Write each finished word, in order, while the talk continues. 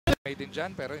May din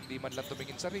dyan, pero hindi man lang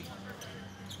tumingin sa ring.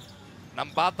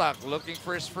 Nambatak looking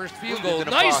for his first field goal.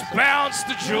 Nice bounce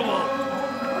to Jewel.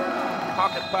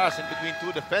 Pocket pass in between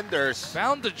two defenders.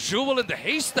 Found the jewel in the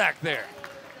haystack there.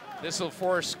 This will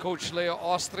force Coach Leo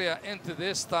Austria into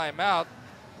this timeout.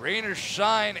 Rainers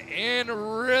shine in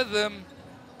rhythm.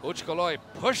 Coach Caloy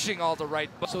pushing all the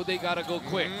right buttons, so they gotta go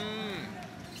quick.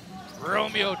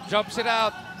 Romeo jumps it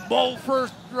out. Ball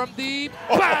first from deep.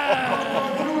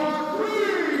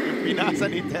 Pinasa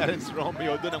ni Terence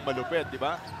Romeo doon ang malupit, di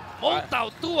ba?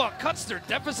 Montau Tua cuts their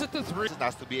deficit to 3.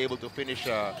 Has to be able to finish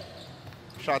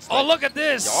shots. Oh, look at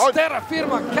this. Terra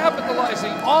Firma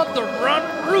capitalizing on the run.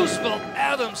 Roosevelt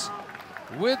Adams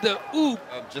with the oop.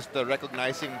 Just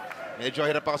recognizing, medyo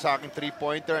hirap ako sa aking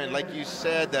three-pointer. And like you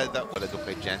said, wala doon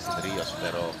kay Jensen Rios.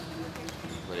 Pero,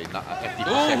 empty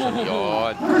possession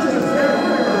yun.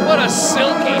 What a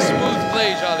silky smooth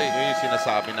play, Jolly. Yun yung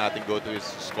sinasabi natin, go to his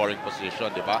scoring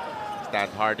position, di ba? Stan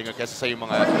Hardinger, kasi sa yung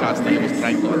mga shots that he was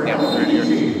trying to attempt earlier,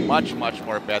 much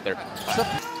more better.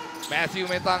 Matthew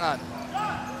Metangan.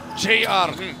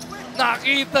 JR.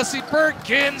 Nakita si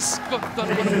Perkins.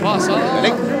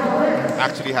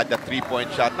 Actually had the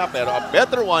three-point shot na, pero a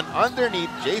better one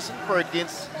underneath Jason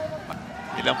Perkins.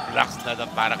 Ilang blocks na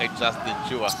para kay Justin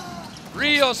Chua.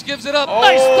 Rios gives it up.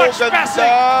 Nice touch passing.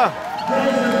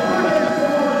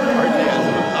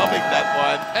 Loving that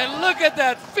one. And look at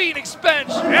that Phoenix bench.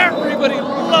 Everybody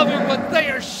loving what they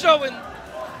are showing.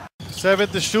 7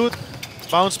 to shoot.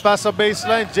 Bounce pass sa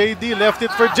baseline. JD left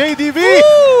it for JDV.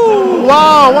 Woo!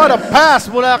 Wow, what a pass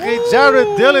mula kay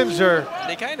Jared Dillinger.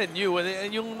 They kind of knew.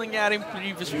 Yung nangyaring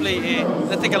previous play,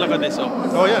 let's take a look at this.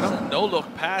 Oh yeah, no? No-look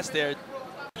pass there.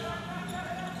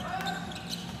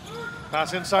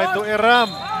 Pass inside to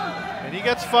Eram. And he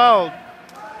gets fouled.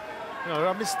 You know,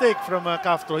 a mistake from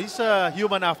Castro. He's a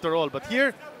human after all. But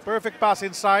here, perfect pass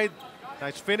inside.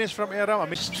 Nice finish from Eram.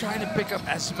 Just trying to pick up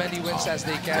as many wins as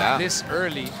they can this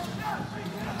early.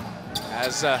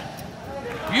 As a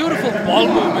beautiful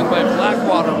ball movement by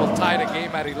Blackwater will tie the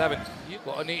game at 11.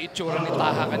 Kung ano yung itsura ni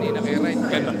Taha kanina kay Wright,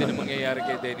 ganun din ang mangyayari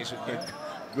kay Dennis Udgin.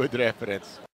 Good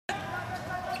reference.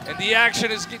 And the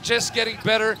action is just getting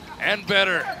better and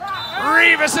better.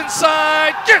 Rivas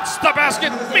inside, gets the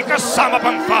basket, Mikasama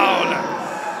pang foul.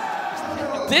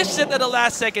 Dish it at the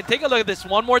last second. Take a look at this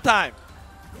one more time.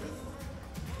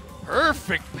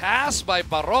 Perfect pass by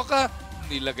Baroka.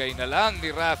 Nilagay na lang ni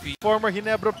Rafi. Former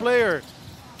Ginebra player.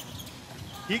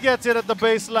 He gets it at the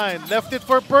baseline. Left it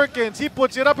for Perkins. He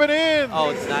puts it up and in.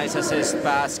 Oh, nice assist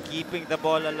pass. Keeping the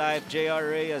ball alive.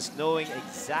 J.R. Reyes knowing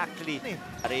exactly.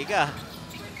 Ariga.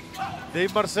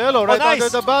 Dave Marcelo right nice.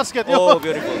 under the basket. Oh,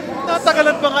 beautiful.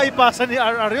 Natagalan pa nga ipasa ni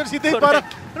RR yun. Si Dave parang,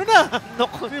 ano na?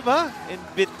 Diba? In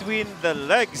between the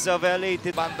legs of LA.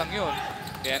 Bandang yun.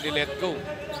 Kaya ni-let go.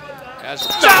 As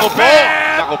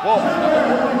Nako po.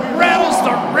 Rattles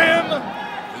the rim.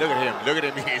 Look at him. Look at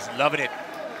him. He's loving it.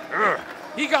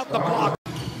 He got the block.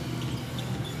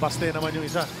 Paste naman yung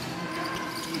isa.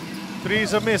 3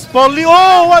 is a miss. Paulie,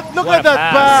 oh! What? Look at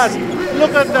that pass.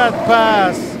 Look at that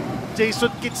pass.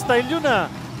 Jason Kidd style yun ah.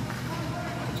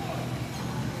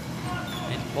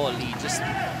 And Paulie just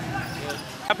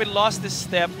lost this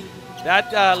step.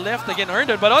 That left again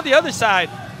earned it. But on the other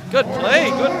side, good play,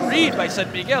 good read by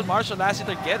San Miguel. Marshall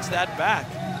Lassiter gets that back.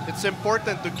 It's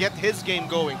important to get his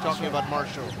game going, talking about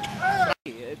Marshall.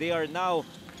 They are now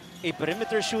a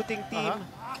perimeter shooting team.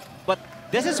 But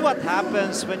this is what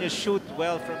happens when you shoot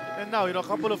well from... And now, you know, a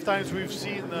couple of times we've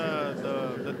seen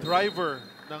the driver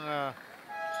ng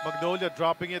Magnolia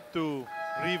dropping it to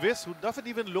Rivas, who doesn't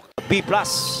even look... B+.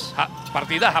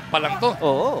 Partida, half pa lang to.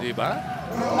 Oo. Diba?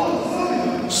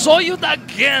 Soyud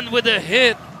again with a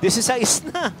hit.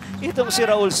 16 na itong si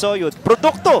Raul Soyud.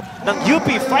 Produkto ng UP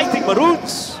Fighting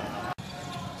Maroons.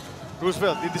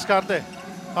 Roosevelt, didiskarte.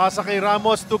 Pasa kay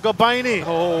Ramos to Gabayni.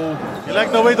 Oh. You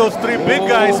like the way those 3 big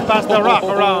guys pass the rock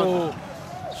around.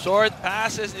 Short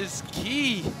passes is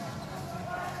key.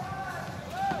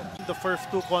 The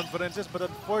first 2 conferences, but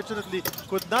unfortunately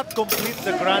could not complete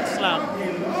the Grand Slam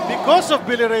because of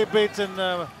Billy Ray Bates and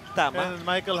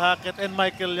Michael Hackett and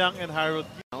Michael Young and Harold.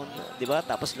 Diba?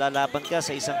 Tapos lalaban ka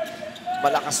sa isang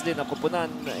malakas din na kupunan.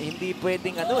 Hindi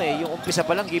pwedeng yung umpisa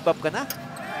pa lang give up ka na.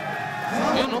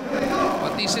 Yun, no?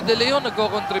 Pati si De Leon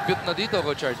nagko-contribute na dito,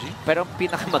 Coach RG. Pero ang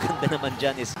pinakamaganda naman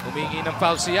dyan is... Humingi ng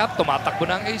foul si Yap, tumatakbo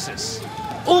ng aces.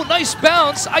 Oh, nice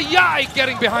bounce! Ayay!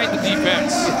 Getting behind the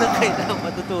defense. Yun ang kailangan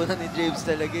matutunan ni James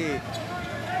talaga eh.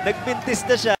 Nagpintis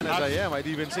na siya. As I am, I'd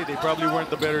even say they probably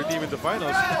weren't the better team in the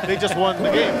finals. They just won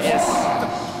the game. Yes.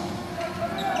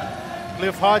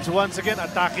 Cliff Hodge once again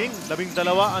attacking. 12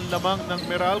 ang lamang ng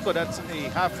Meralco. That's a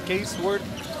half case worth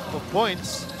of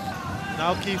points.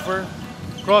 Now Kiefer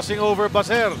crossing over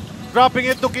Baser. Dropping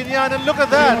it to Kinyan, and look at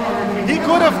that. He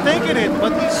could have taken it,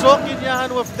 but he saw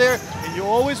Kinyan was there. And you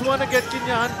always want to get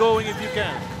Kinyan going if you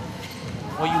can.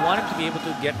 Well, you want him to be able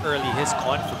to get early his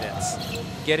confidence.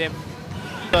 Get him.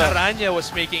 Aranya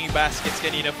was making baskets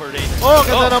kanina for Reyna. Oh,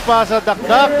 ganda ng pasa.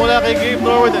 Dakdak mula kay Gabe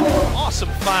Norwood.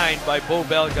 Awesome find by Bo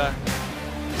Belga.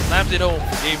 Slams it home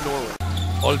for Gabe Norwood.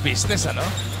 All business, ano?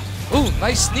 Ooh,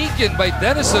 nice sneak in by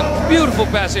Denison. Beautiful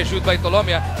pass issued by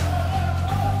Tolomia.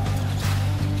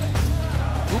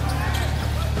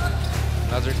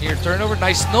 Another near turnover.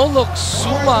 Nice no look.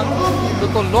 Sumang to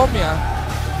Tolomia.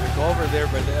 Recover there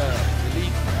by the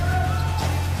elite.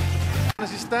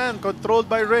 As he stand,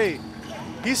 controlled by Ray.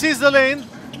 He sees the lane.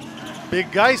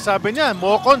 Big guy, sabi niya,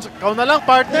 Mokon, ikaw na lang,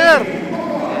 partner.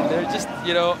 And they're just,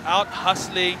 you know, out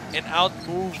hustling and out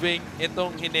moving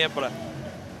itong Ginebra.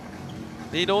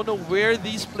 They don't know where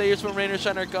these players from Rain or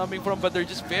Shine are coming from, but they're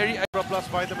just very... Plus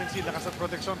vitamin C, lakas at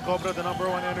protection. Cobra, the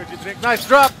 #1 energy drink. Nice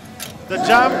drop. The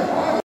jam